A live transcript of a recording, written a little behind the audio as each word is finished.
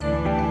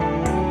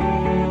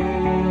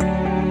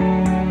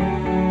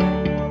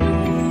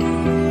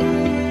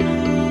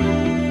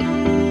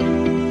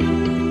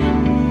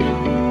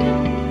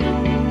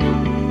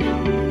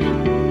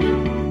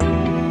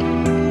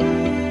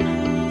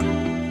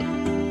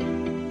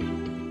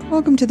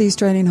Welcome to the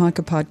Australian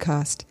Hiker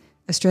Podcast,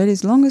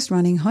 Australia's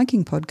longest-running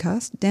hiking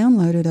podcast,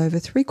 downloaded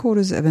over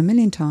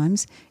 750,000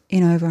 times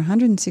in over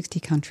 160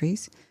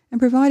 countries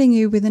and providing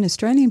you with an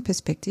Australian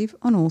perspective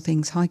on all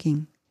things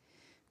hiking.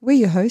 We're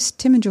your hosts,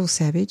 Tim and Jules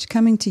Savage,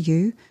 coming to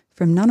you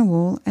from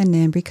Ngunnawal and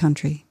Ngambri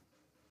country.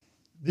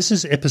 This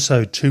is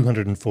episode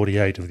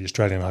 248 of the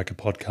Australian Hiker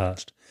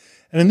Podcast.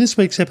 And in this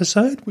week's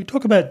episode, we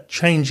talk about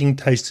changing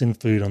tastes in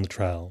food on the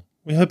trail.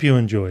 We hope you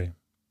enjoy.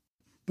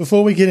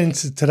 Before we get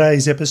into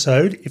today's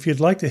episode, if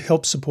you'd like to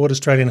help support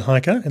Australian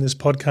Hiker and this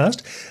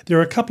podcast, there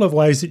are a couple of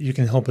ways that you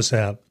can help us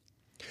out.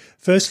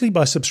 Firstly,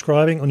 by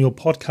subscribing on your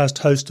podcast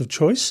host of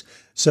choice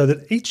so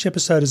that each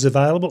episode is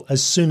available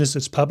as soon as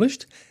it's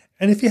published.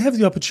 And if you have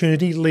the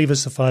opportunity, leave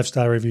us a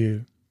 5-star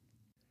review.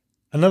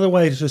 Another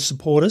way to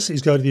support us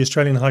is go to the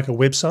Australian Hiker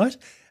website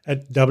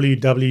at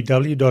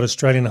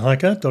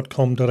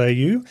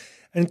www.australianhiker.com.au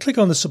and click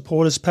on the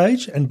Support Us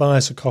page and buy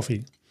us a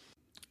coffee.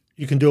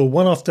 You can do a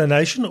one-off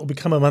donation or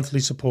become a monthly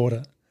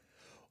supporter.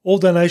 All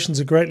donations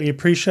are greatly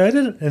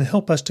appreciated and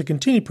help us to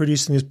continue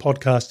producing this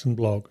podcast and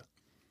blog.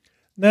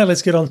 Now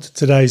let's get on to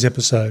today's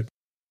episode.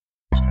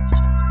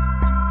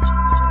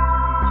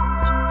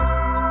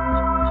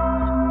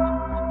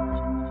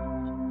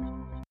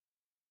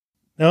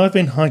 Now, I've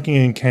been hiking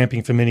and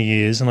camping for many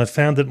years, and I've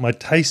found that my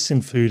tastes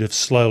in food have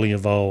slowly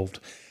evolved,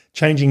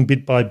 changing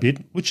bit by bit,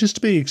 which is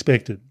to be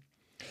expected.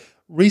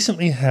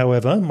 Recently,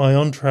 however, my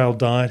on-trail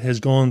diet has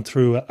gone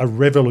through a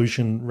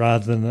revolution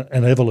rather than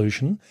an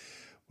evolution,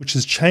 which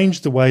has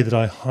changed the way that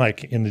I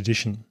hike in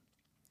addition.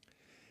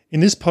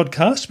 In this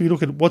podcast, we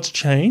look at what's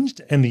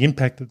changed and the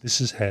impact that this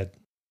has had.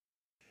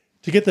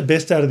 To get the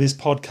best out of this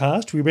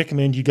podcast, we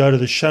recommend you go to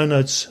the show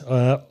notes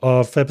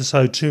of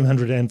episode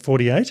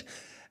 248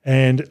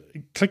 and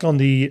click on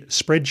the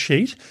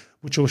spreadsheet,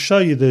 which will show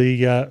you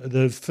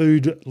the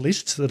food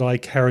lists that I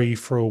carry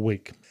for a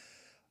week.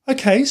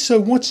 Okay, so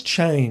what's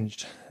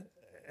changed?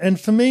 And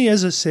for me,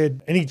 as I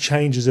said, any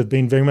changes have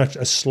been very much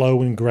a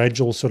slow and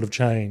gradual sort of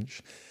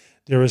change.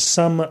 There are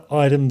some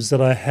items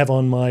that I have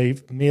on my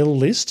meal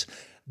list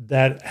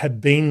that have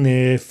been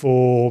there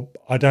for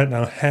I don't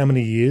know how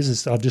many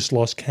years, I've just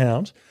lost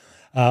count,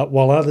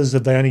 while others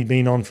have only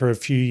been on for a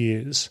few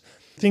years.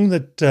 The thing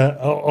that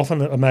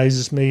often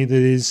amazes me that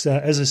is,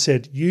 as I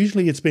said,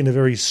 usually it's been a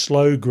very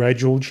slow,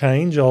 gradual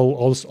change.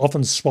 I'll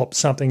often swap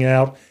something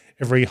out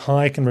every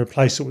hike and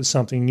replace it with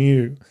something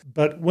new.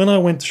 But when I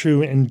went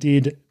through and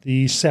did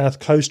the South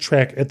Coast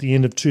Track at the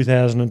end of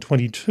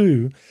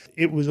 2022,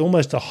 it was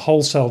almost a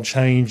wholesale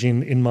change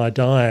in my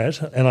diet,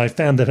 and I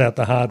found that out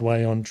the hard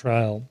way on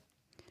trail.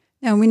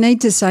 Now, we need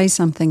to say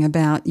something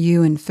about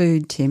you and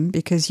food, Tim,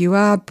 because you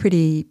are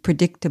pretty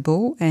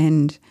predictable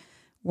and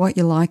what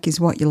you like is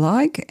what you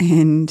like,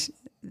 and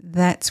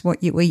that's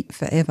what you eat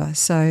forever.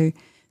 So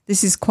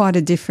this is quite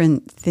a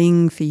different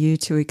thing for you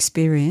to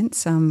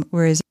experience,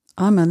 whereas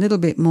I'm a little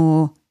bit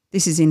more,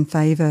 this is in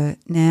favour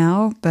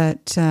now,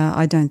 but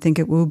I don't think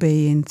it will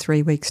be in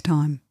 3 weeks'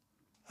 time.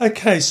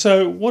 Okay,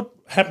 so what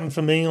happened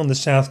for me on the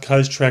South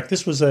Coast Track,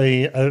 this was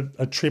a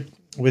trip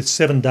with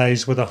 7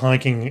 days worth of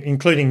hiking,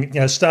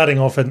 including starting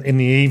off in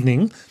the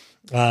evening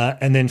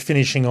and then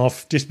finishing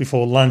off just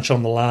before lunch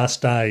on the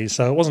last day.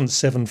 So it wasn't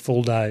 7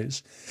 full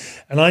days.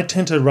 And I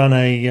tend to run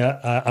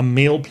a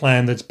meal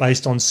plan that's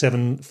based on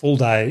 7 full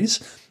days.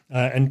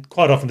 And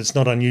quite often it's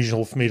not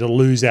unusual for me to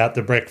lose out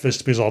the breakfast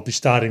because I'll be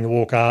starting to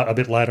walk a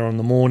bit later in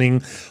the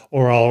morning,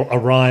 or I'll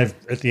arrive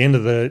at the end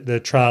of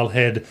the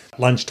trailhead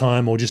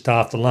lunchtime or just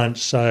after lunch.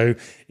 So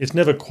it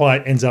never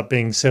quite ends up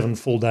being 7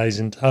 full days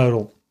in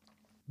total.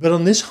 But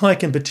on this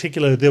hike in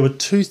particular, there were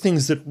 2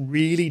 things that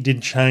really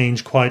did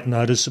change quite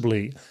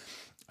noticeably.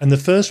 And the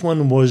first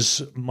one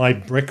was my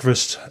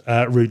breakfast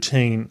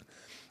routine.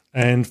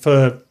 And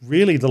for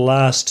really the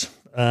last,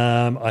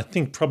 I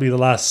think probably the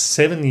last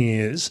 7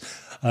 years,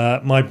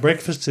 my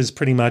breakfast has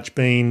pretty much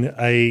been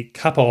a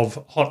cup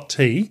of hot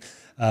tea,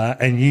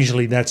 and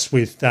usually that's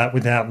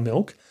without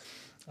milk.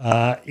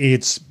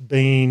 It's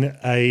been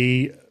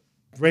a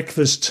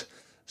breakfast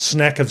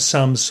snack of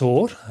some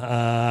sort,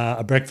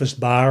 a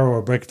breakfast bar or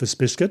a breakfast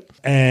biscuit,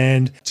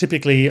 and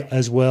typically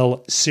as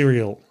well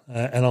cereal.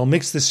 And I'll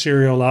mix the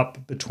cereal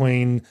up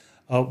between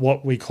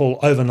what we call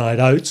overnight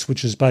oats,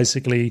 which is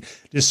basically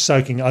just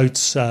soaking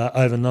oats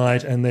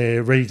overnight and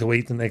they're ready to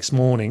eat the next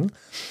morning.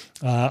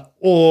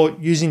 Or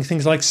using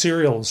things like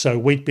cereals, so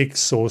Wheat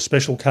Bix or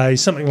Special K,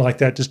 something like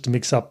that, just to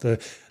mix up the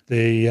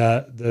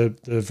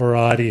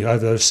variety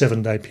over a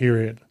 7-day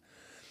period.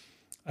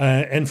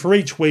 And for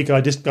each week,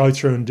 I just go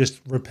through and just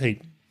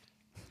repeat.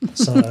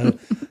 So I'm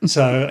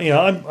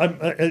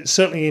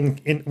certainly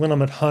when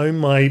I'm at home,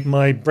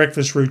 my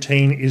breakfast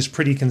routine is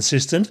pretty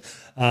consistent.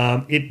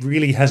 It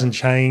really hasn't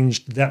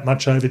changed that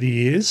much over the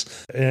years,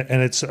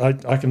 and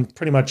I can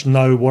pretty much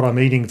know what I'm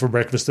eating for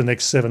breakfast the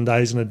next 7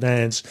 days in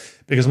advance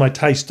because my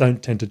tastes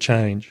don't tend to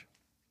change.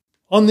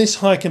 On this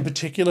hike in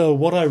particular,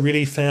 what I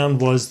really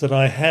found was that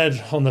I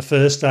had on the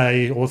first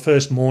day or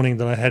first morning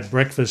that I had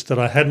breakfast, that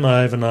I had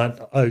my overnight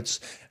oats,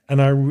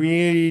 and I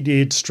really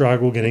did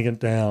struggle getting it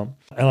down.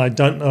 And I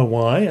don't know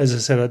why. As I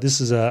said, this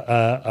is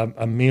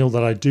a meal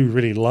that I do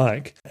really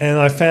like. And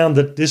I found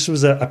that this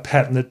was a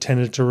pattern that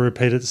tended to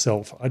repeat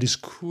itself. I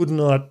just could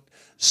not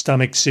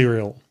stomach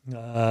cereal.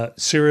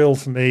 Cereal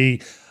for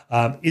me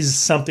is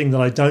something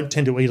that I don't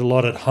tend to eat a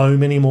lot at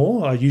home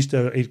anymore. I used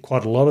to eat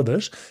quite a lot of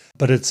it,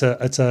 but it's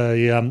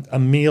a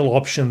meal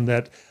option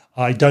that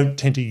I don't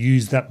tend to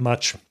use that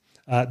much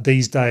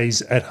these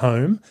days at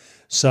home.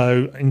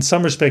 So in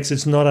some respects,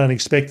 it's not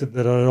unexpected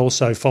that I'd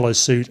also follow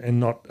suit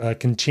and not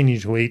continue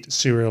to eat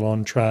cereal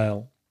on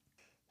trail.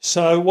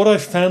 So what I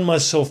found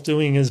myself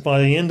doing is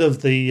by the end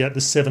of the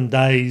 7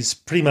 days,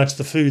 pretty much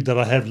the food that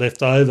I had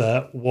left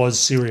over was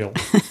cereal.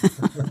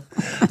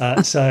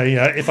 So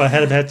if I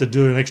had had to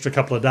do an extra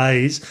couple of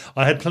days,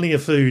 I had plenty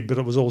of food, but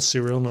it was all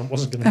cereal, and it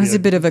wasn't going to be. That was a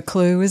bit of a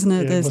clue, isn't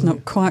it? Yeah, There's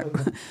not quite,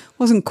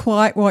 wasn't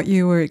quite what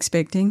you were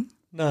expecting.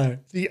 No.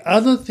 The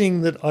other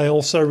thing that I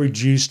also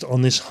reduced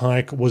on this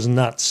hike was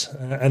nuts.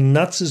 And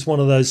nuts is one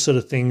of those sort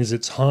of things.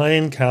 It's high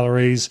in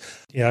calories.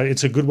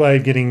 It's a good way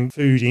of getting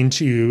food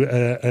into you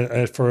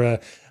for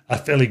a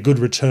fairly good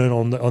return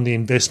on the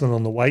investment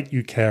on the weight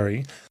you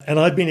carry. And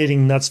I've been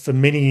eating nuts for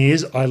many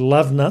years. I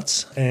love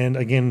nuts. And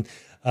again,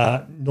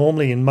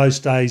 normally in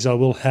most days I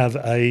will have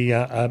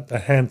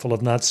a handful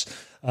of nuts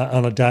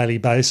on a daily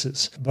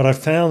basis. But I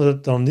found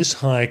that on this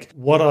hike,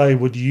 what I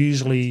would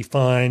usually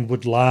find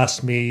would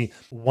last me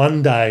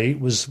one day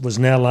was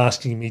now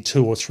lasting me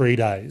 2 or 3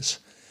 days.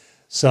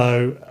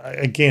 So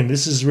again,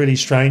 this is really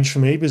strange for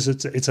me because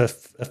it's a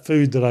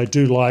food that I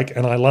do like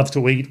and I love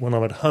to eat when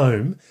I'm at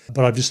home,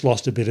 but I've just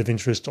lost a bit of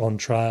interest on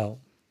trail.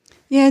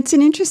 Yeah, it's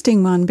an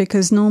interesting one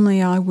because normally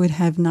I would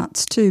have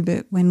nuts too,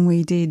 but when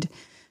we did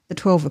the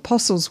 12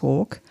 Apostles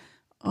Walk,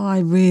 I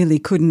really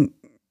couldn't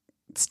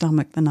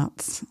stomach the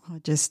nuts. I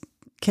just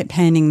kept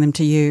handing them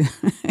to you.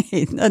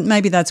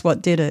 Maybe that's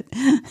what did it.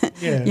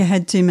 Yeah. You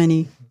had too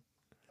many.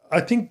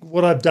 I think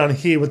what I've done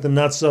here with the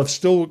nuts, I've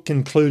still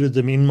included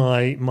them in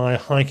my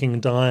hiking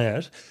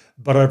diet,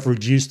 but I've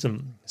reduced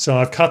them. So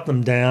I've cut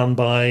them down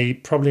by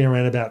probably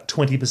around about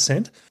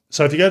 20%.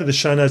 So if you go to the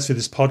show notes for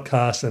this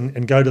podcast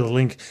and go to the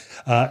link,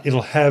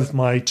 it'll have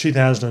my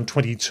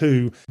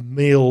 2022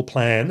 meal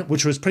plan,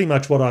 which was pretty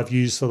much what I've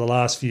used for the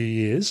last few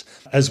years,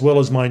 as well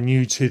as my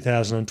new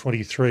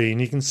 2023. And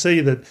you can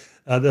see that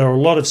there are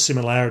a lot of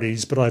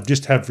similarities, but I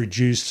just have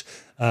reduced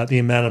the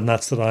amount of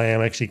nuts that I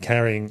am actually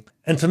carrying.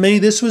 And for me,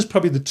 this was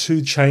probably the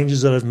 2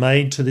 changes that I've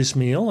made to this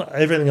meal.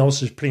 Everything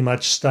else has pretty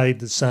much stayed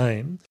the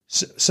same.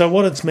 So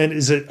what it's meant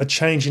is a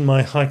change in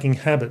my hiking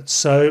habits.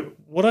 So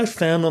what I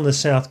found on the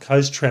South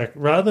Coast Track,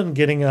 rather than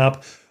getting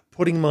up,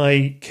 putting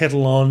my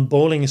kettle on,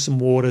 boiling some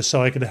water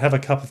so I could have a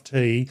cup of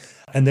tea,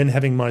 and then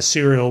having my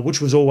cereal, which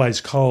was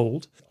always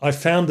cold, I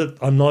found that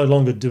I'm no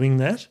longer doing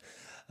that.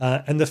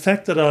 And the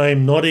fact that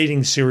I'm not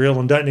eating cereal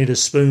and don't need a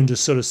spoon to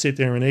sort of sit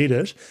there and eat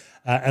it,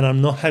 and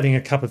I'm not having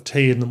a cup of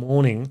tea in the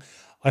morning,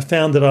 I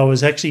found that I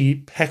was actually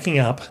packing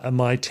up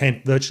my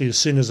tent virtually as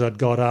soon as I'd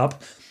got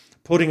up,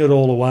 putting it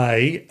all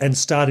away and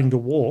starting to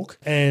walk.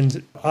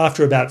 And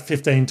after about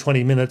 15,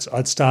 20 minutes,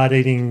 I'd start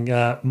eating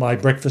my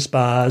breakfast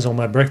bars or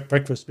my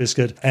breakfast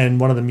biscuit and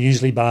one of the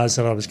muesli bars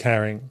that I was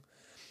carrying.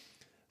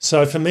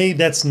 So for me,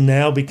 that's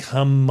now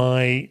become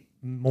my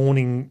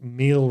morning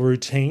meal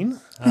routine.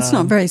 It's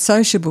not very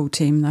sociable,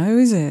 Tim, though,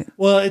 is it?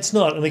 Well, it's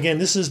not. And again,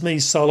 this is me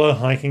solo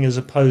hiking as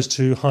opposed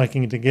to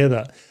hiking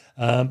together.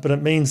 But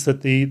it means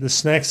that the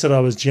snacks that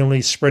I was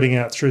generally spreading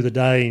out through the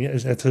day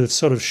have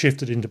sort of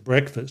shifted into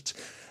breakfast.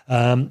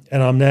 And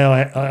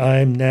I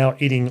am now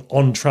eating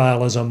on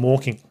trail as I'm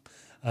walking,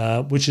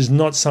 which is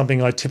not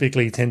something I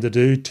typically tend to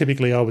do.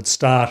 Typically, I would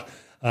start,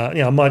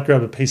 I might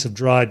grab a piece of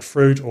dried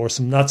fruit or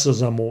some nuts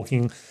as I'm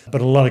walking, but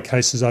in a lot of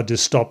cases, I'd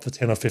just stop for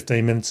 10 or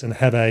 15 minutes and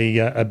have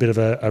a bit of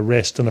a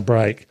rest and a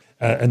break,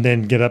 and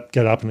then get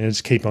up and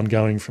just keep on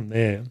going from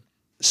there.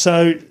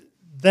 So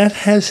that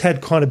has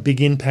had quite a big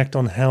impact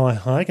on how I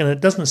hike, and it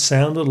doesn't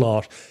sound a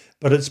lot,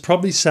 but it's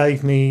probably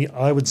saved me,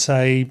 I would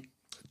say,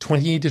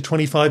 20 to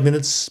 25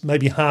 minutes,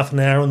 maybe half an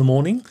hour in the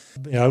morning,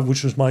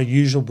 which was my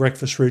usual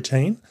breakfast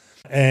routine.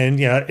 And,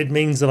 it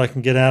means that I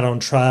can get out on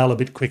trail a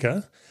bit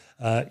quicker.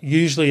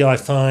 Usually I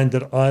find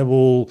that I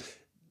will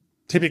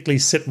typically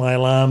set my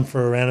alarm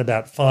for around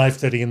about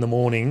 5:30 in the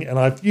morning, and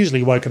I've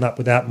usually woken up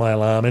without my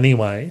alarm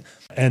anyway.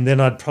 And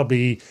then I'd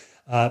probably,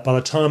 by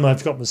the time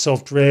I've got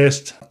myself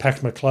dressed,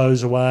 packed my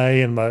clothes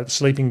away and my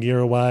sleeping gear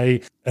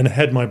away and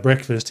had my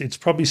breakfast, it's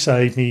probably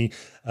saved me,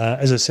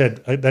 as I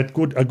said, a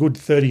good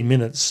 30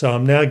 minutes. So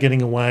I'm now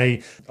getting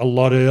away a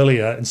lot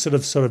earlier. Instead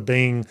of sort of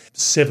being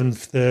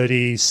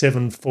 7:30,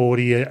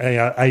 7:40,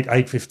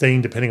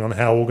 8:15, depending on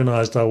how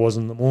organised I was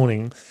in the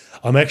morning,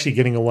 I'm actually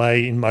getting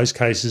away in most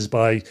cases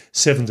by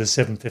 7 to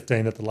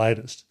 7:15 at the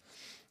latest.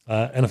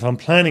 And if I'm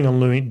planning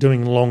on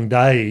doing long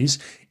days,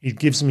 it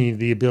gives me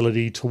the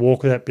ability to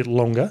walk that bit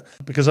longer,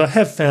 because I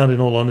have found, in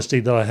all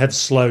honesty, that I have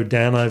slowed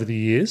down over the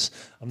years.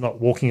 I'm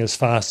not walking as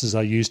fast as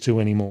I used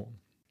to anymore.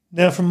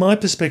 Now, from my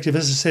perspective,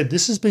 as I said,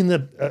 this has been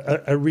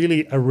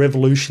really a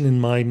revolution in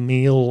my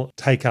meal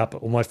take-up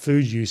or my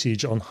food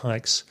usage on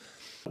hikes.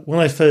 When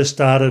I first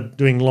started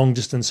doing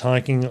long-distance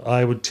hiking,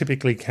 I would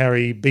typically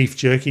carry beef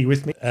jerky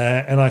with me,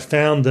 and I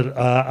found that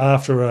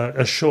after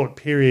a short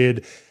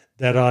period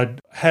that I'd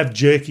have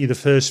jerky the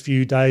first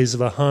few days of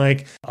a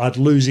hike, I'd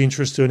lose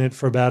interest in it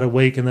for about a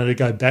week, and then I'd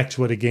go back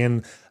to it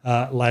again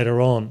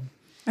later on.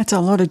 That's a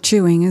lot of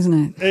chewing,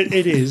 isn't it?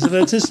 It is, and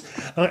it's just,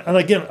 and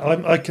again,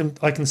 I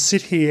can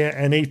sit here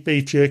and eat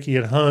beef jerky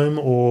at home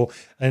or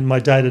in my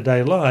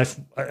day-to-day life,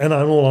 and in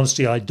all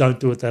honesty, I don't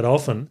do it that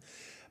often,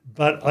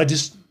 but I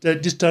just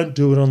don't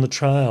do it on the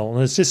trail,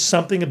 and it's just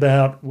something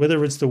about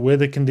whether it's the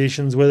weather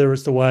conditions, whether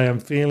it's the way I'm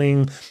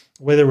feeling,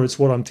 whether it's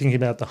what I'm thinking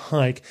about the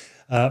hike.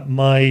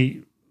 My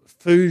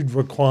food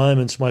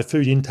requirements, my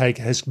food intake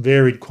has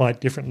varied quite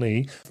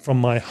differently from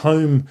my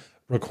home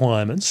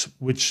requirements,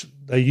 which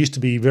they used to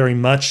be very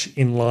much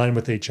in line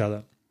with each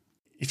other.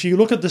 If you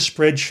look at the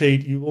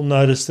spreadsheet, you will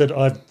notice that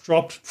I've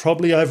dropped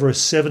probably over a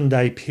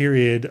 7-day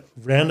period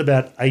around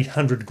about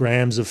 800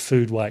 grams of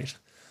food weight.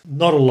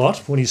 Not a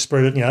lot when you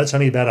spread it, it's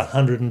only about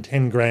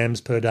 110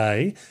 grams per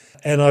day.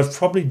 And I've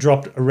probably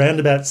dropped around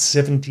about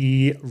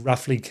 70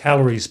 roughly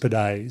calories per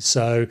day.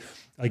 So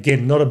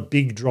again, not a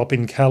big drop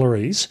in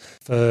calories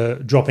for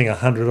dropping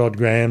 100 odd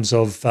grams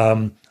of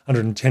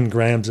 110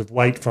 grams of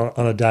weight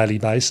on a daily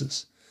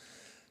basis.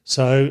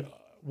 So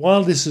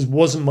while this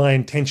wasn't my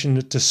intention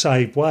to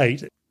save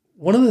weight,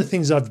 one of the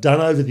things I've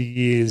done over the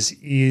years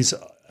is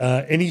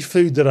any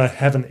food that I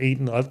haven't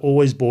eaten, I've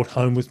always brought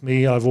home with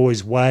me. I've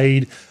always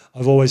weighed.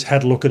 I've always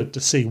had a look at it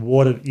to see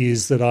what it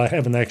is that I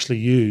haven't actually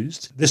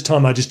used. This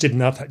time I just didn't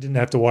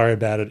have to worry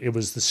about it. It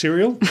was the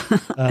cereal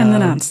and the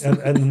nuts. and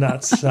the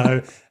nuts.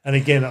 So, and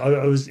again,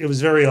 it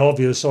was very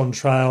obvious on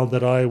trail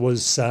that I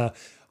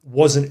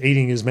wasn't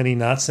eating as many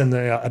nuts, and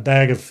a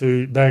bag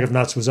of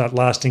nuts was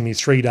lasting me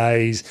 3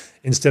 days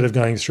instead of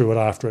going through it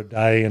after a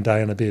day and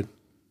a bit.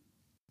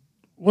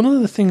 One of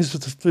the things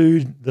with the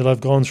food that I've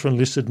gone through and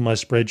listed in my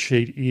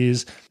spreadsheet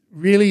is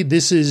really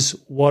this is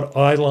what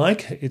I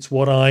like. It's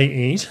what I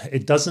eat.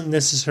 It doesn't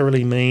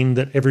necessarily mean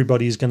that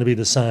everybody is going to be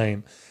the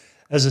same.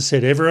 As I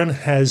said, everyone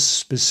has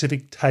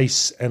specific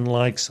tastes and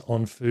likes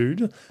on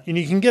food, and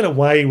you can get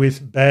away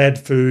with bad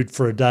food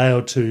for a day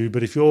or two,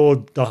 but if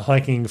you're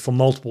hiking for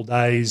multiple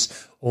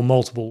days or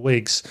multiple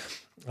weeks,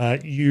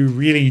 you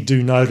really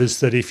do notice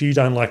that if you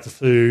don't like the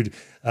food,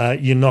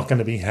 you're not going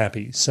to be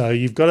happy. So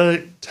you've got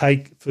to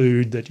take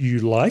food that you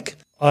like.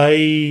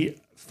 I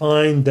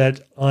find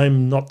that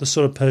I'm not the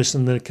sort of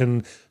person that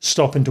can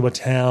stop into a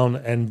town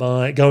and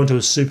go into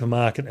a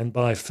supermarket and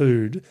buy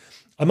food.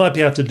 I might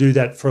be able to do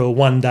that for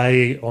one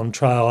day on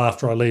trail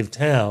after I leave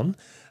town,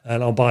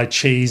 and I'll buy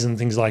cheese and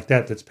things like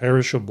that that's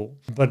perishable.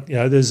 But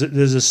there's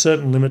a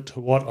certain limit to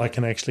what I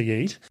can actually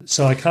eat.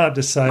 So I can't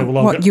just say,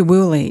 well, what you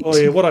will eat. Oh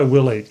yeah, what I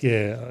will eat.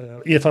 Yeah,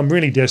 if I'm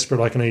really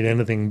desperate, I can eat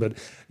anything. But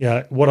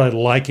what I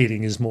like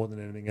eating is more than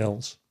anything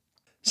else.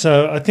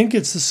 So I think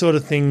it's the sort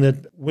of thing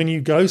that when you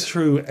go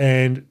through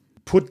and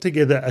put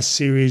together a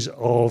series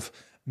of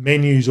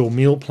menus or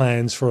meal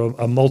plans for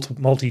a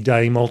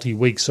multi-day,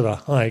 multi-week sort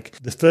of hike,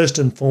 the first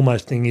and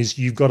foremost thing is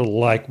you've got to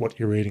like what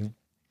you're eating.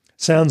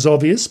 Sounds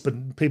obvious,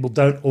 but people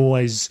don't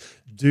always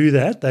do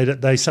that.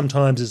 They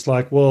sometimes it's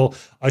like, well,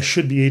 I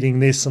should be eating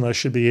this and I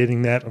should be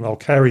eating that and I'll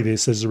carry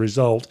this as a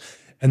result,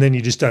 and then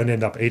you just don't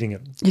end up eating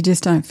it. You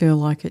just don't feel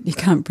like it. You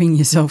can't bring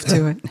yourself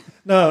to it.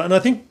 No, and I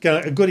think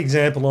a good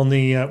example on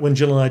the when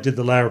Jill and I did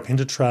the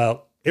Larapinta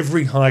Trail,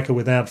 every hiker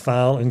without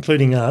fail,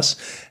 including us,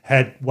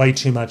 had way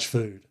too much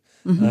food.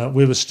 Mm-hmm.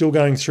 We were still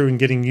going through and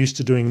getting used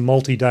to doing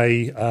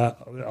multi-day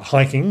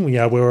hiking. We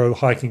were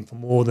hiking for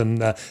more than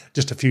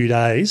just a few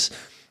days,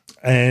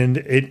 and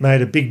it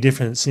made a big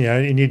difference.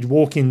 And you'd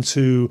walk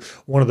into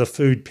one of the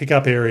food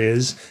pickup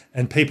areas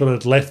and people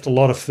had left a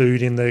lot of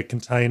food in their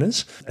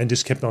containers and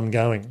just kept on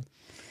going.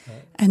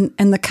 And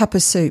the cup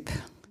of soup.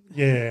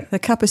 Yeah. The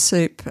cup of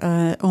soup,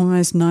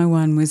 almost no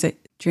one was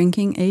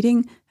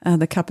eating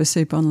the cup of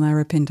soup on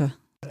Larapinta.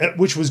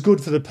 Which was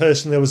good for the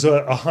person. There was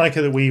a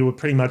hiker that we were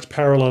pretty much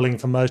paralleling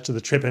for most of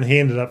the trip, and he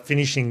ended up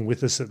finishing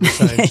with us at the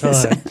same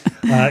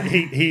time.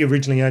 He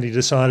originally only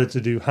decided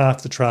to do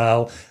half the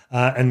trail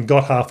and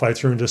got halfway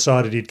through and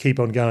decided he'd keep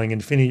on going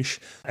and finish.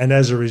 And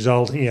as a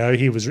result, he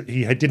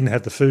didn't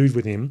have the food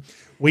with him.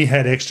 We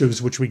had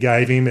extras which we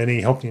gave him, and he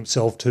helped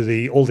himself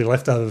to all the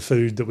leftover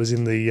food that was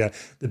in the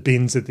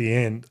bins at the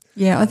end.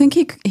 Yeah, I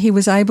think he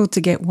was able to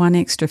get one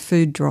extra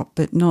food drop,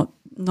 but not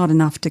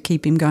enough to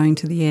keep him going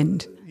to the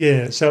end.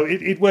 Yeah, so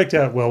it worked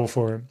out well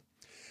for him.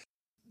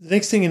 The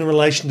next thing in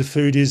relation to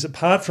food is,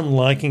 apart from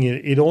liking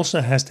it, it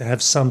also has to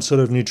have some sort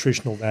of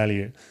nutritional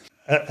value.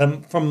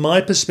 From my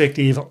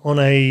perspective, on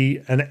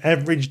an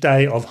average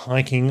day of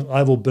hiking,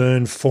 I will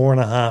burn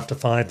 4,500 to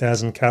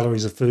 5,000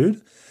 calories of food.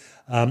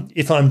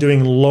 If I'm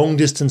doing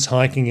long-distance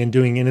hiking and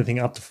doing anything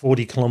up to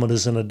 40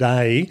 kilometres in a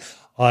day,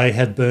 I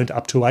have burnt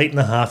up to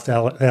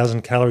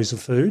 8,500 calories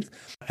of food.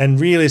 And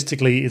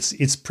realistically,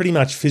 it's pretty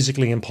much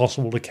physically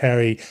impossible to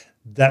carry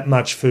that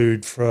much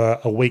food for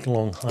a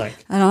week-long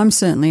hike. And I'm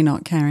certainly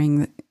not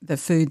carrying the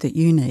food that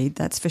you need,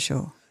 that's for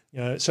sure.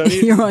 So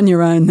you're on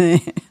your own there.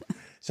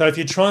 So if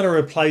you're trying to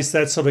replace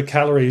that sort of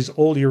calories,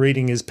 all you're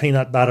eating is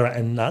peanut butter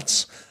and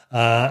nuts,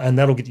 and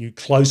that'll get you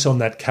close on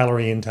that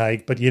calorie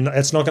intake, but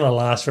it's not going to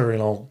last very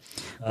long.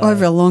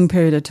 Over a long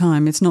period of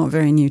time, it's not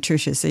very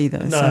nutritious either,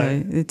 No.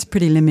 so it's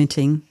pretty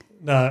limiting.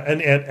 No,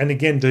 and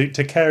again,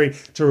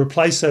 to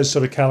replace those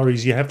sort of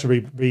calories, you have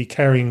to be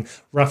carrying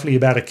roughly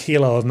about a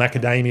kilo of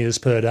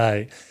macadamias per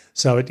day.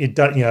 So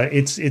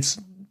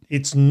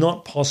it's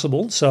not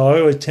possible. So I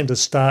always tend to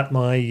start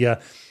my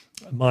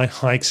my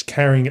hikes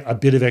carrying a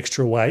bit of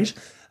extra weight,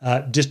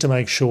 just to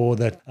make sure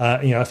that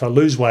if I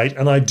lose weight,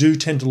 and I do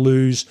tend to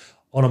lose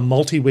on a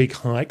multi-week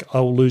hike, I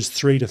will lose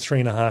 3 to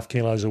 3.5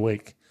 kilos a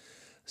week.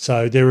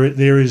 So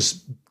there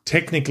is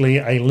technically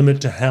a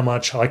limit to how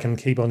much I can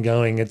keep on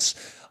going.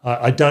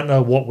 I don't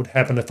know what would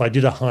happen if I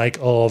did a hike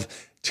of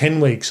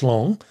 10 weeks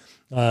long.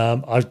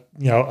 I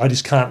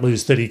just can't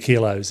lose 30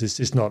 kilos. It's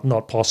just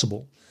not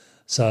possible.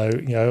 So,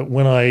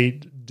 when I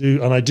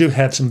do, and I do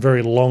have some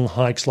very long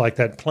hikes like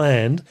that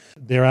planned,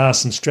 there are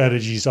some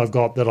strategies I've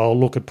got that I'll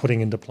look at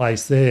putting into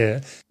place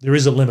there. There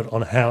is a limit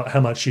on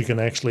how much you can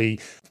actually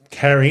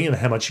carry and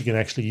how much you can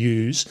actually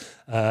use,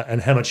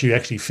 and how much you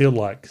actually feel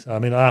like. I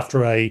mean,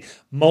 after a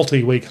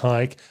multi-week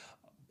hike,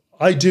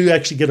 I do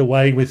actually get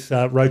away with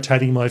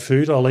rotating my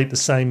food. I'll eat the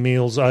same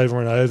meals over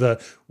and over,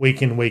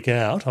 week in, week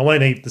out. I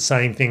won't eat the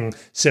same thing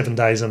 7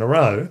 days in a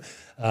row,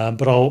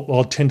 but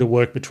I'll tend to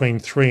work between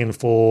 3 and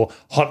 4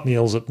 hot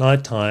meals at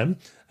night time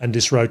and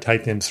just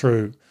rotate them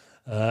through.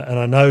 And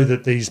I know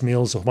that these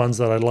meals are ones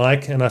that I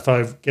like, and if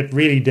I get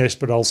really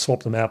desperate, I'll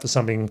swap them out for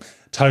something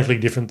totally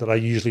different that I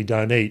usually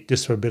don't eat,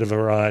 just for a bit of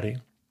variety.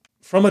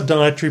 From a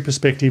dietary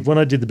perspective, when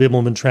I did the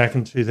Bibbulmun track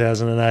in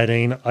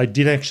 2018, I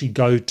did actually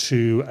go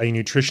to a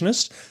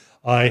nutritionist.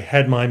 I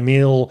had my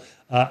meal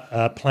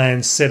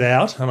plan set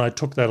out, and I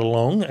took that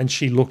along, and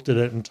she looked at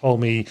it and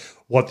told me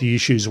what the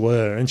issues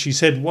were. And she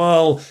said,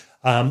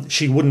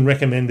 she wouldn't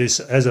recommend this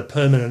as a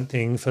permanent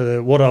thing.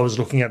 For what I was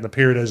looking at, the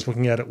period I was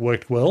looking at, it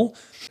worked well.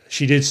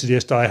 She did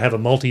suggest I have a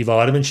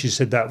multivitamin. She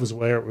said that was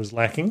where it was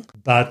lacking,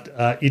 but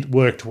it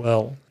worked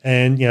well.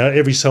 And,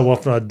 every so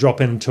often I'd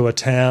drop into a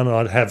town and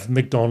I'd have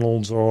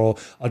McDonald's, or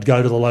I'd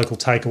go to the local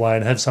takeaway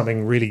and have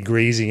something really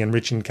greasy and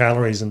rich in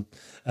calories and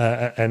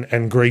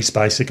grease,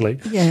 basically.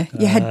 Yeah,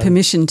 you had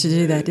permission to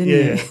do that, didn't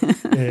you?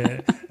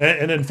 Yeah.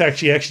 And in fact,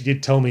 she actually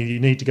did tell me you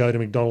need to go to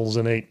McDonald's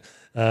and eat.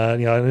 I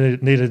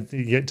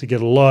needed to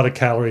get a lot of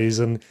calories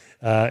and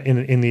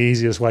in the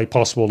easiest way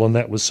possible, and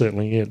that was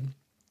certainly it.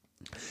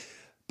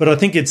 But I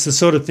think it's the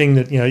sort of thing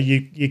that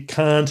you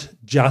can't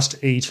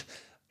just eat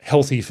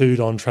healthy food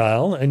on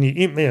trail, and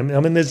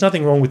there's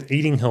nothing wrong with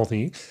eating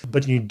healthy,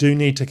 but you do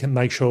need to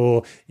make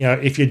sure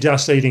if you're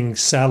just eating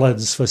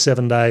salads for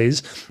 7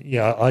 days,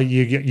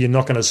 you're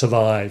not going to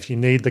survive. You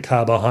need the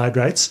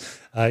carbohydrates,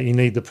 you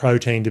need the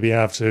protein to be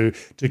able to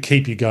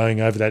keep you going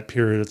over that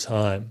period of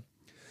time.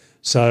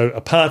 So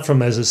apart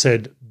from, as I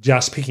said,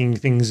 just picking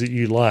things that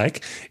you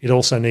like, it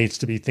also needs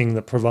to be thing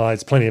that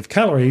provides plenty of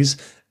calories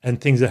and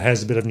things that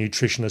has a bit of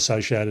nutrition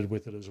associated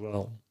with it as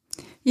well.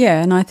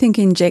 Yeah, and I think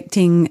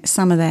injecting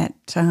some of that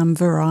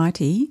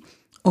variety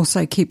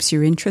also keeps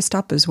your interest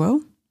up as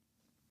well.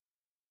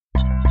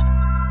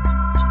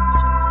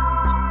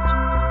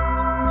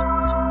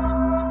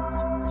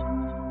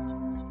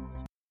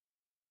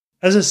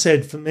 As I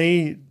said, for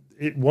me,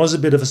 it was a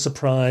bit of a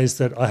surprise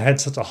that I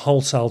had such a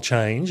wholesale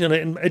change, and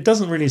it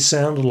doesn't really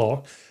sound a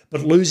lot,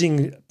 but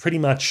losing pretty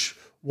much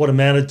what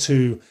amounted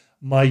to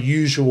my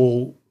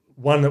usual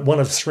one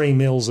of 3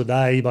 meals a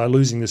day by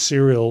losing the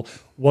cereal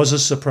was a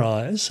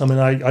surprise. I mean,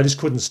 I just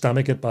couldn't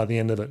stomach it by the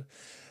end of it.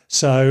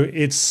 So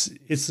it's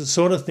the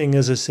sort of thing,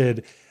 as I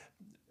said,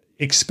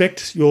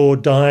 expect your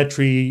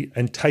dietary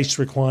and taste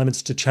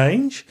requirements to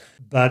change,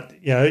 but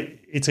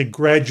it's a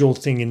gradual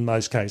thing in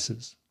most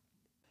cases.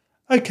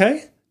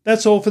 Okay,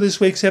 that's all for this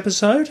week's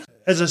episode.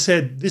 As I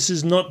said, this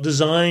is not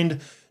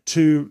designed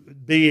to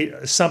be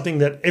something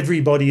that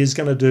everybody is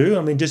going to do.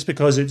 I mean, just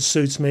because it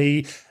suits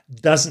me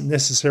doesn't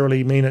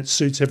necessarily mean it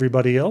suits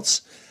everybody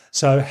else.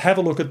 So have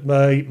a look at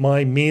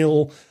my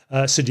meal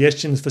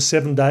suggestions for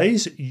 7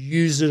 days.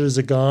 Use it as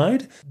a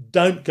guide.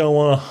 Don't go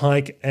on a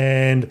hike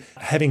and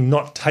having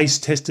not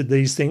taste tested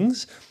these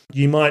things.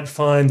 You might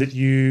find that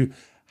you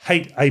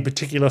hate a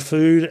particular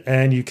food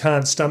and you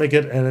can't stomach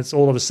it, and it's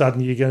all of a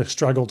sudden you're going to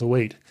struggle to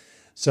eat.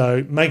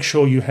 So make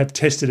sure you have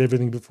tested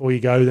everything before you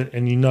go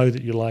and you know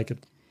that you like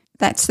it.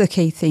 That's the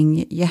key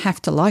thing. You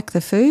have to like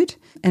the food,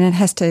 and it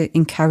has to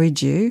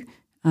encourage you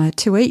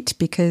to eat,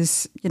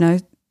 because,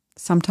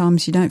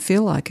 sometimes you don't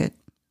feel like it.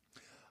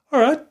 All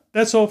right,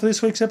 that's all for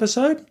this week's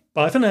episode.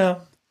 Bye for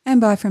now. And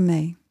bye from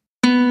me.